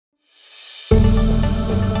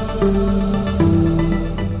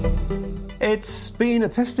It's been a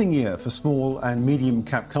testing year for small and medium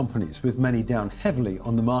cap companies, with many down heavily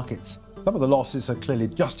on the markets. Some of the losses are clearly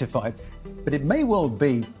justified, but it may well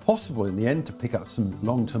be possible in the end to pick up some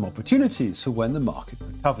long-term opportunities for when the market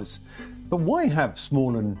recovers. But why have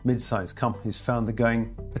small and mid-sized companies found the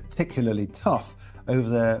going particularly tough over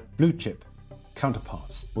their blue chip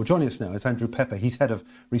counterparts? Well, joining us now is Andrew Pepper. He's head of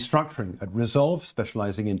restructuring at Resolve,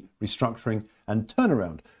 specialising in restructuring and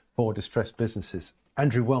turnaround for distressed businesses.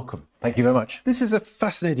 Andrew, welcome. Thank you very much. This is a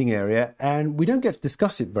fascinating are, and we don't get to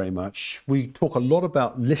discuss it very much. We talk a lot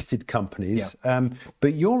about listed companies,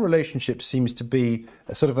 but your relationship seems to be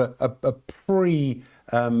a sort of a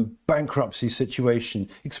pre-bankruptcy situation.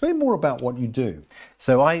 Explain more about what you do.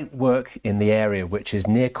 So I work in the area which is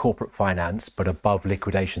near corporate finance, but above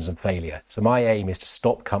liquidations and failure. So my aim is to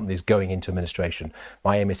stop companies going into administration.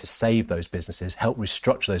 My aim is to save those businesses, help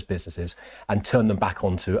restructure those businesses, and turn them back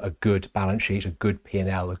onto a good balance sheet, a good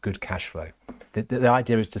P&L, a good cash flow. The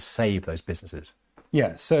idea is to save those businesses.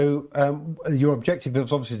 Yeah, so your objective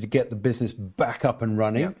is obviously to get the business back up and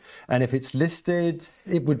running. Yeah. And if it's listed,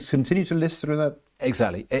 it would continue to list through that?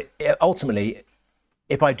 Exactly. Ultimately,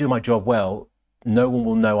 if I do my job well, no one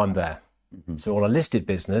will know I'm there. Mm-hmm. So on a listed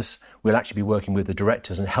business, we'll actually be working with the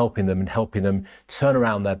directors and helping them turn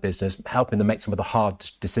around their business, helping them make some of the hard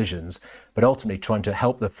decisions, but ultimately trying to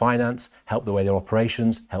help the finance, help the way their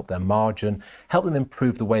operations, help their margin, help them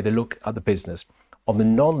improve the way they look at the business. On the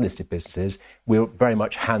non-listed businesses, we're very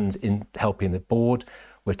much hands in helping the board.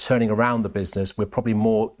 We're turning around the business. We're probably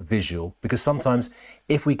more visual, because sometimes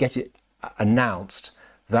if we get it announced,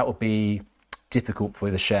 that would be difficult for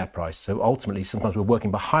the share price. So ultimately, sometimes we're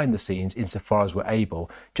working behind the scenes insofar as we're able,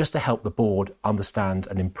 just to help the board understand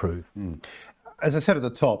and improve. As I said at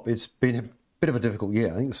the top, it's been a bit of a difficult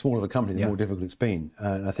year. I think the smaller the company, the more difficult it's been.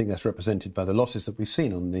 And I think that's represented by the losses that we've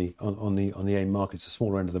seen on the AIM markets, the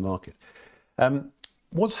smaller end of the market.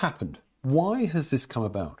 What's happened? Why has this come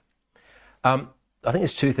about? I think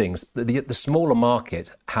it's two things. The smaller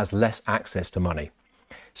market has less access to money.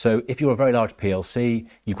 So if you're a very large PLC,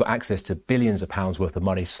 you've got access to billions of pounds worth of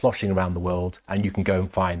money sloshing around the world, and you can go and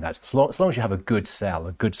find that, as long as you have a good sell,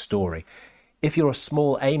 a good story. If you're a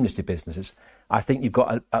small AIM-listed business, I think you've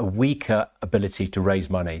got a weaker ability to raise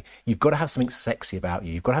money. You've got to have something sexy about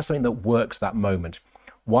you. You've got to have something that works that moment.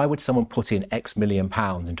 Why would someone put in X million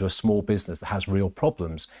pounds into a small business that has real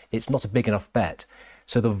problems? It's not a big enough bet.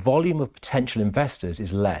 So the volume of potential investors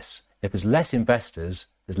is less. If there's less investors,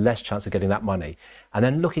 there's less chance of getting that money. And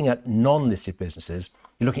then looking at non-listed businesses,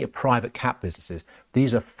 you're looking at private cap businesses.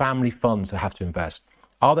 These are family funds who have to invest.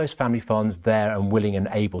 Are those family funds there and willing and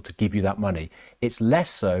able to give you that money? It's less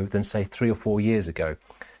so than, say, 3 or 4 years ago.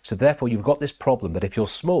 So therefore, you've got this problem that if you're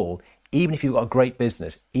small, even if you've got a great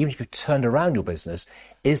business, even if you've turned around your business,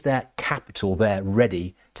 is there capital there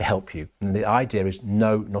ready to help you? And the idea is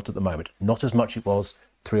no, not at the moment. Not as much it was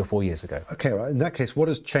 3 or 4 years ago. Okay, right. In that case, what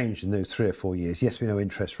has changed in those 3 or 4 years? Yes, we know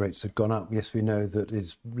interest rates have gone up. Yes, we know that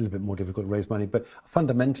it's a little bit more difficult to raise money. But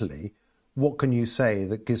fundamentally, what can you say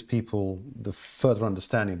that gives people the further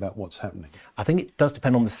understanding about what's happening? I think it does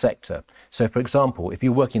depend on the sector. So, for example, if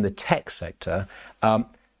you're working in the tech sector,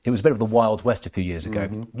 it was a bit of the Wild West a few years ago.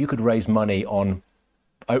 Mm-hmm. You could raise money on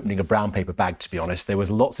opening a brown paper bag, to be honest. There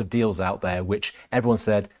was lots of deals out there which everyone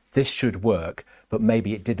said, this should work, but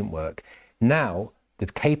maybe it didn't work. Now, the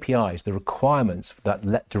KPIs, the requirements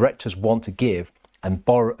that directors want to give and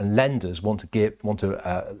borrow and lenders want to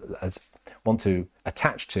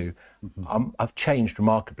attach to, have changed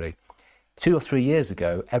remarkably. 2 or 3 years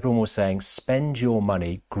ago, everyone was saying, spend your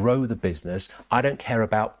money, grow the business. I don't care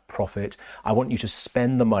about profit. I want you to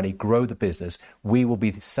spend the money, grow the business. We will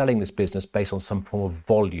be selling this business based on some form of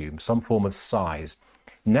volume, some form of size.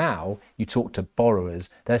 Now, you talk to borrowers,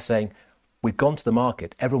 they're saying, we've gone to the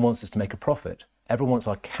market. Everyone wants us to make a profit. Everyone wants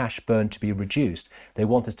our cash burn to be reduced. They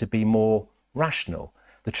want us to be more rational.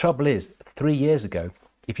 The trouble is, 3 years ago,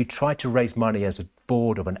 if you tried to raise money as a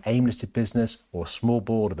board of an AIM-listed business or a small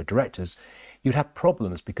board of a directors, you'd have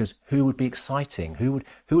problems, because who would be exciting? Who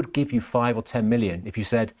would give you 5 or 10 million if you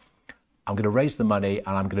said, I'm going to raise the money and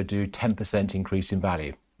I'm going to do 10% increase in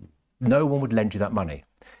value? No one would lend you that money.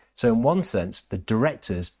 So in one sense, the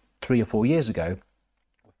directors 3 or 4 years ago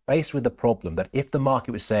were faced with the problem that if the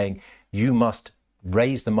market was saying you must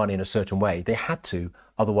raise the money in a certain way, they had to,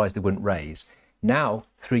 otherwise they wouldn't raise. Now,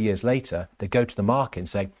 3 years later, they go to the market and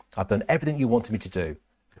say, I've done everything you wanted me to do.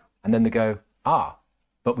 And then they go,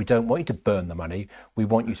 but we don't want you to burn the money. We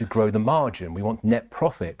want you to grow the margin. We want net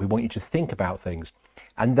profit. We want you to think about things.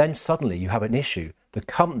 And then suddenly you have an issue. The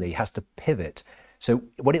company has to pivot. So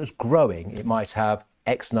when it was growing, it might have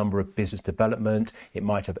X number of business development. It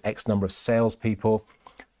might have X number of salespeople.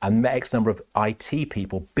 and X number of IT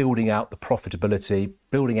people building out the profitability,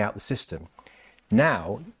 building out the system.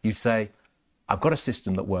 Now you say, I've got a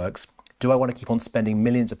system that works. Do I want to keep on spending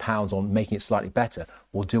millions of pounds on making it slightly better?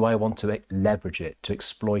 Or do I want to leverage it, to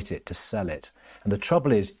exploit it, to sell it? And the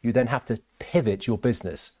trouble is you then have to pivot your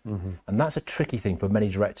business. And that's a tricky thing for many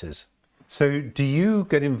directors. So do you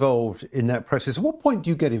get involved in that process? At what point do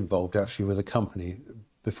you get involved actually with a company,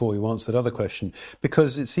 before you answer that other question?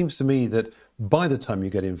 Because it seems to me that by the time you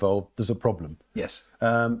get involved, there's a problem. Yes.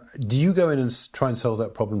 Do you go in and try and solve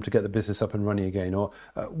that problem to get the business up and running again? Or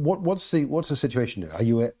what's the situation? Are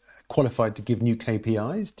you qualified to give new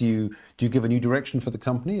KPIs? Do you give a new direction for the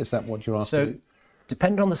company? Is that what you're asked to do?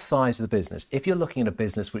 Depending on the size of the business, if you're looking at a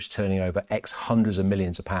business which is turning over X hundreds of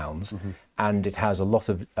millions of pounds and it has a lot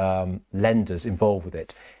of lenders involved with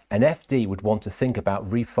it, an FD would want to think about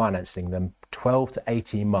refinancing them 12 to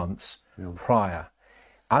 18 months prior.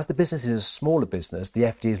 As the business is a smaller business, the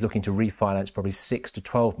FD is looking to refinance probably 6 to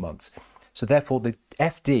 12 months. So therefore, the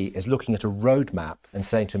FD is looking at a roadmap and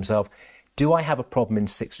saying to himself, do I have a problem in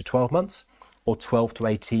 6 to 12 months or 12 to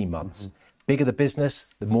 18 months? Bigger the business,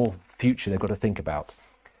 the more future they've got to think about.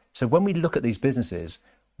 So when we look at these businesses,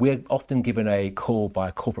 we're often given a call by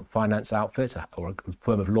a corporate finance outfit or a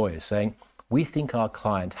firm of lawyers saying, we think our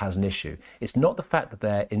client has an issue. It's not the fact that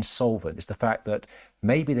they're insolvent. It's the fact that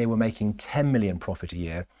maybe they were making 10 million profit a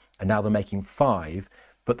year and now they're making 5,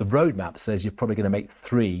 but the roadmap says you're probably going to make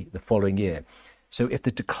 3 the following year. So if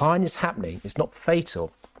the decline is happening, it's not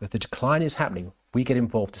fatal. If the decline is happening, we get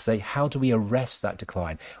involved to say, how do we arrest that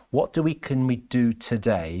decline? What can we do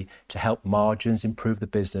today to help margins, improve the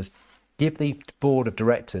business, give the board of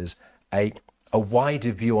directors a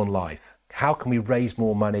wider view on life? How can we raise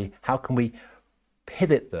more money? How can we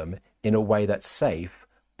pivot them in a way that's safe,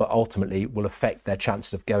 but ultimately will affect their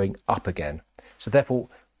chances of going up again? So therefore,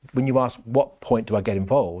 when you ask what point do I get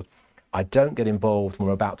involved, I don't get involved when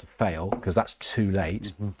we're about to fail because that's too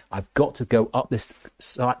late. I've got to go up this,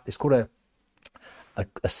 it's called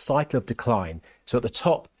a cycle of decline. So at the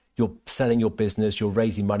top, you're selling your business, you're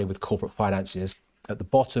raising money with corporate financiers. At the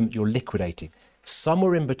bottom, you're liquidating.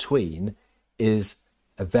 Somewhere in between is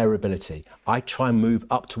a variability. I try and move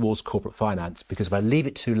up towards corporate finance because if I leave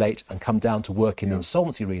it too late and come down to work in the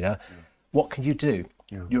insolvency arena, what can you do?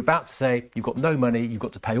 You're about to say you've got no money, you've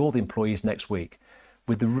got to pay all the employees next week.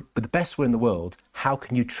 With the best will in the world, how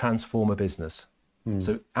can you transform a business?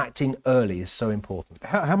 So acting early is so important.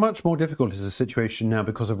 How much more difficult is the situation now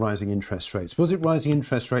because of rising interest rates? Was it rising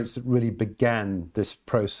interest rates that really began this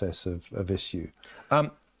process of issue?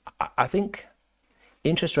 I think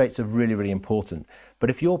interest rates are really, really important. But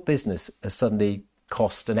if your business has suddenly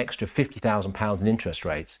cost an extra £50,000 in interest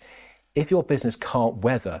rates, if your business can't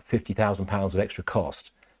weather £50,000 of extra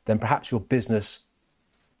cost, then perhaps your business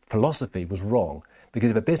philosophy was wrong.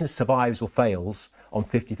 Because if a business survives or fails on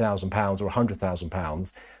 £50,000 or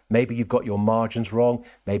 £100,000, maybe you've got your margins wrong,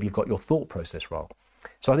 maybe you've got your thought process wrong.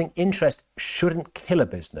 So I think interest shouldn't kill a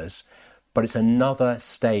business, but it's another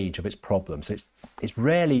stage of its problem. So it's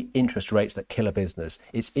rarely interest rates that kill a business.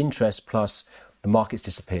 It's interest plus the market's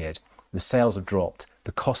disappeared, the sales have dropped,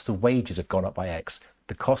 the cost of wages have gone up by X,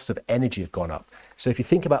 the cost of energy have gone up. So if you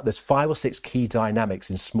think about there's 5 or 6 key dynamics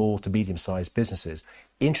in small to medium-sized businesses,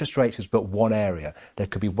 interest rates is but one area. There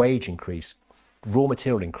could be wage increase, raw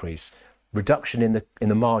material increase, reduction in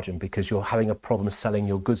the margin because you're having a problem selling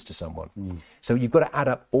your goods to someone. So you've got to add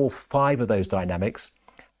up all 5 of those dynamics,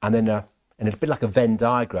 and then and it's a bit like a Venn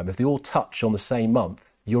diagram. If they all touch on the same month,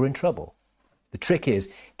 you're in trouble. The trick is,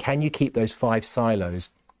 can you keep those 5 silos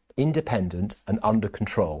independent and under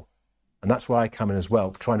control? And that's where I come in as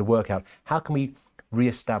well, trying to work out how can we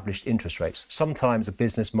re-establish interest rates. Sometimes a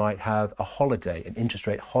business might have a holiday, an interest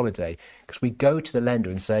rate holiday, because we go to the lender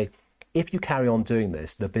and say, if you carry on doing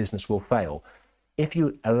this, the business will fail. If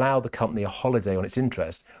you allow the company a holiday on its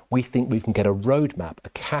interest, we think we can get a roadmap, a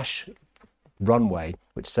cash runway,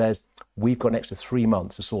 which says we've got an extra 3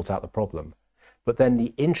 months to sort out the problem. But then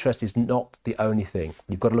the interest is not the only thing.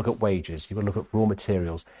 You've got to look at wages, you've got to look at raw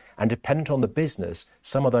materials. And dependent on the business,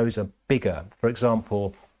 some of those are bigger. For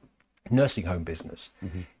example, nursing home business.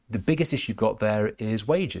 The biggest issue you've got there is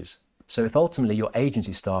wages. So if ultimately your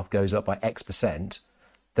agency staff goes up by X%,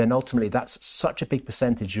 then ultimately that's such a big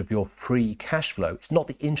percentage of your free cash flow. It's not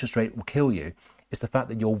the interest rate that will kill you, it's the fact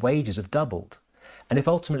that your wages have doubled. And if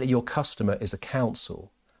ultimately your customer is a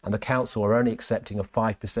council, and the council are only accepting a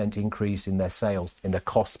 5% increase in their sales, in their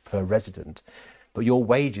cost per resident, but your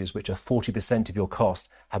wages, which are 40% of your cost,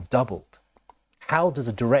 have doubled, how does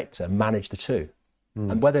a director manage the two?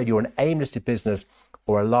 And whether you're an AIM-listed business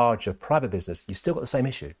or a larger private business, you've still got the same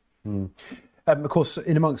issue. Of course,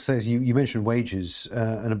 in amongst those, you mentioned wages,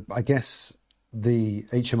 and I guess the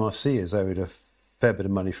HMRC is owed a fair bit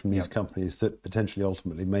of money from these companies that potentially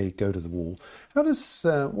ultimately may go to the wall. How does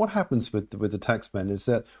what happens with the taxmen is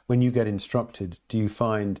that when you get instructed, do you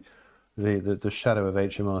find the shadow of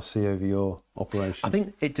HMRC over your operations? I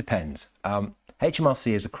think it depends.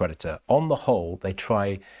 HMRC is a creditor. On the whole, they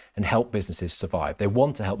try and help businesses survive. They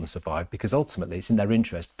want to help them survive because ultimately it's in their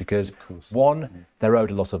interest because, one, they're owed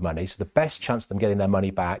a lot of money, so the best chance of them getting their money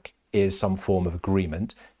back is some form of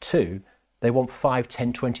agreement. Two, they want 5,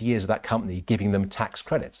 10, 20 years of that company giving them tax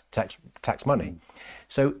credits, tax money.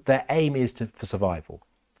 So their aim is for survival.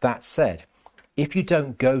 That said, if you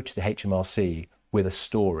don't go to the HMRC with a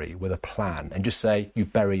story, with a plan, and just say you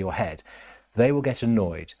bury your head, they will get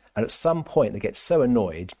annoyed. And at some point, they get so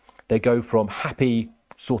annoyed, they go from happy,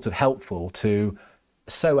 sort of helpful, to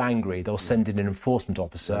so angry, they'll send in an enforcement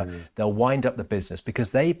officer, they'll wind up the business because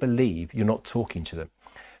they believe you're not talking to them.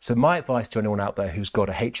 So my advice to anyone out there who's got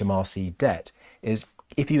a HMRC debt is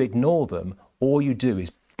if you ignore them, all you do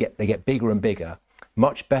is they get bigger and bigger.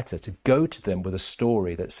 Much better to go to them with a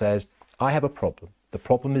story that says, I have a problem. The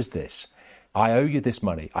problem is this. I owe you this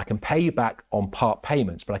money. I can pay you back on part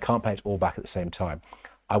payments, but I can't pay it all back at the same time.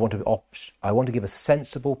 I want to give a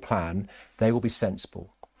sensible plan. They will be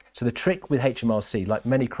sensible. So the trick with HMRC, like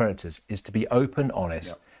many creditors, is to be open,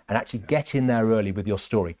 honest, and actually get in there early with your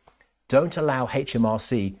story. Don't allow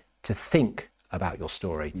HMRC to think about your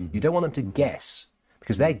story. You don't want them to guess,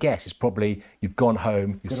 because their guess is probably you've gone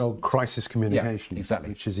home. Good old crisis communication, exactly.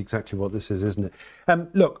 Which is exactly what this is, isn't it?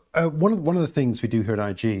 Look, one of the things we do here at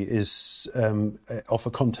IG is offer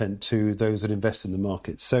content to those that invest in the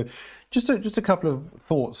market. So just a couple of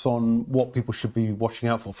thoughts on what people should be watching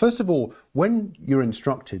out for. First of all, when you're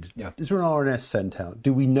instructed, is there an RNS sent out?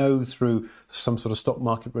 Do we know through some sort of stock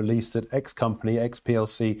market release that X company, X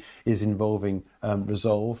PLC is involving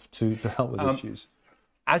Resolve to help with issues?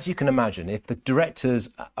 As you can imagine, if the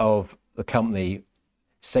directors of the company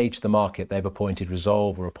say to the market they've appointed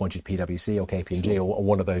Resolve or appointed PwC or KPMG or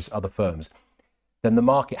one of those other firms, then the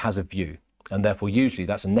market has a view. And therefore, usually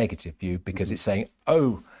that's a negative view because it's saying,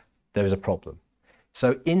 oh, there is a problem.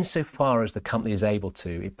 So insofar as the company is able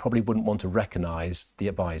to, it probably wouldn't want to recognise the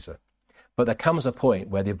advisor. But there comes a point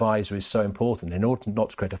where the advisor is so important. In order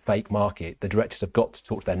not to create a fake market, the directors have got to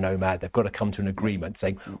talk to their nomad. They've got to come to an agreement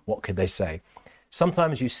saying, what could they say?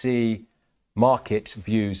 Sometimes you see market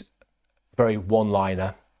views very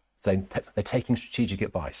one-liner, saying they're taking strategic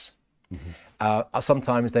advice.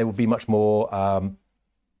 Sometimes they will be much more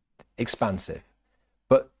expansive.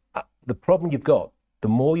 But the problem you've got, the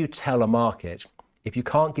more you tell a market, if you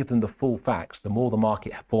can't give them the full facts, the more the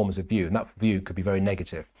market forms a view, and that view could be very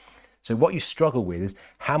negative. So what you struggle with is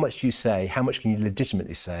how much do you say, how much can you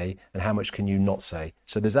legitimately say, and how much can you not say?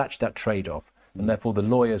 So there's actually that trade-off. And therefore, the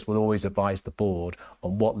lawyers will always advise the board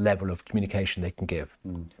on what level of communication they can give.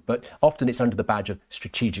 But often it's under the badge of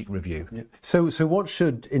strategic review. So what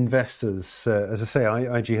should investors, as I say,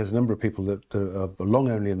 IG has a number of people that are long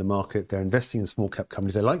only in the market. They're investing in small cap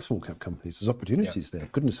companies. They like small cap companies. There's opportunities there.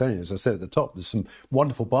 Goodness only, as I said at the top, there's some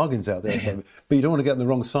wonderful bargains out there. But you don't want to get on the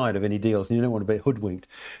wrong side of any deals and you don't want to be hoodwinked.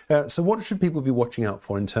 So what should people be watching out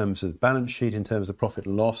for in terms of balance sheet, in terms of profit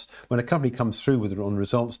and loss? When a company comes through on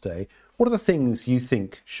results day, what are the things you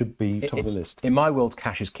think should be top of the list? In my world,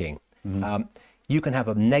 cash is king. You can have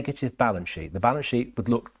a negative balance sheet. The balance sheet would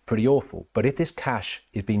look pretty awful. But if this cash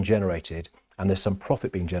is being generated and there's some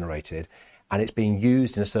profit being generated and it's being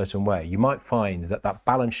used in a certain way, you might find that that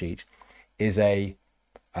balance sheet is a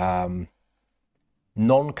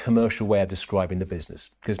non-commercial way of describing the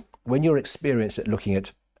business. Because when you're experienced at looking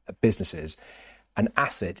at businesses, an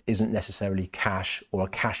asset isn't necessarily cash or a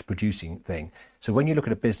cash producing thing. So when you look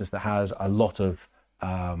at a business that has a lot of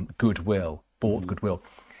goodwill, bought goodwill,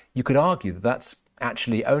 you could argue that that's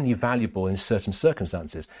actually only valuable in certain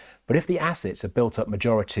circumstances. But if the assets are built up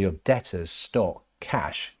majority of debtors, stock,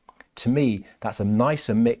 cash, to me, that's a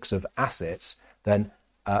nicer mix of assets than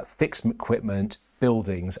fixed equipment,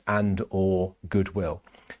 buildings and or goodwill.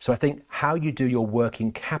 So I think how you do your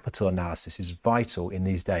working capital analysis is vital in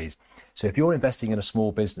these days. So if you're investing in a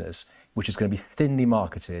small business, which is going to be thinly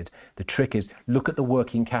marketed, the trick is look at the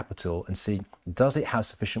working capital and see, does it have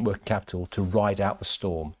sufficient working capital to ride out the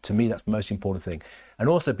storm? To me, that's the most important thing. And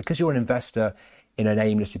also, because you're an investor in an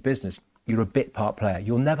AIM-listed business, you're a bit part player.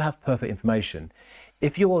 You'll never have perfect information.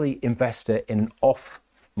 If you're the investor in an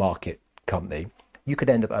off-market company, you could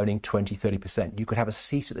end up owning 20, 30%. You could have a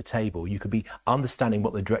seat at the table. You could be understanding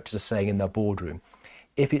what the directors are saying in their boardroom.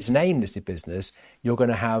 If it's an AIM-listed business, you're going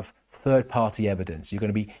to have third-party evidence. You're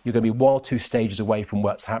going to be one or two stages away from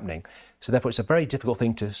what's happening. So therefore, it's a very difficult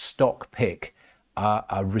thing to stock pick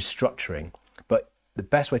a restructuring. But the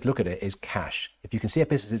best way to look at it is cash. If you can see a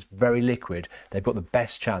business is very liquid, they've got the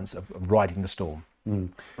best chance of riding the storm.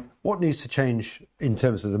 What needs to change in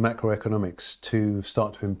terms of the macroeconomics to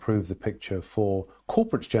start to improve the picture for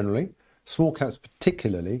corporates generally, small caps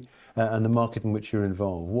particularly, and the market in which you're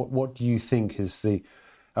involved? What do you think is the...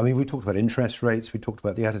 I mean, we talked about interest rates, we talked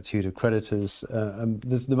about the attitude of creditors.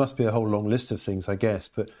 There must be a whole long list of things, I guess,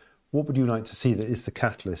 but what would you like to see that is the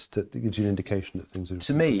catalyst that gives you an indication that things are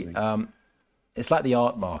improving? To me, it's like the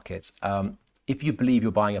art market. If you believe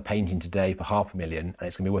you're buying a painting today for $500,000 and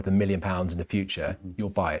it's going to be worth £1 million in the future, you'll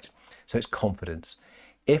buy it. So it's confidence.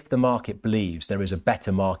 If the market believes there is a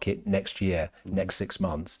better market next year, next 6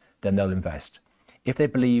 months, then they'll invest. If they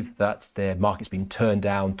believe that their market's been turned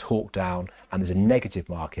down, talked down, and there's a negative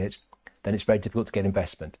market, then it's very difficult to get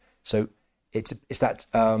investment. So it's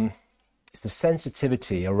the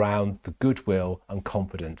sensitivity around the goodwill and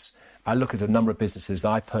confidence. I look at a number of businesses that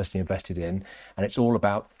I personally invested in, and it's all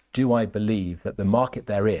about, do I believe that the market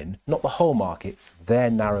they're in, not the whole market,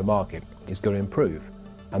 their narrow market, is going to improve?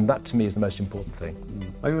 And that, to me, is the most important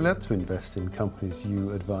thing. Are you allowed to invest in companies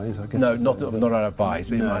you advise? I guess no, not advise.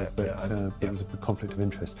 But there's a conflict of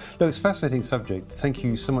interest. Look, it's a fascinating subject. Thank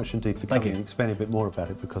you so much indeed for coming and explaining a bit more about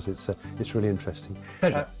it, because it's really interesting.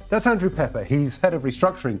 Pleasure. That's Andrew Pepper. He's head of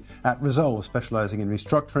restructuring at Resolve, specialising in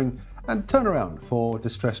restructuring and turnaround for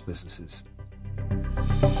distressed businesses.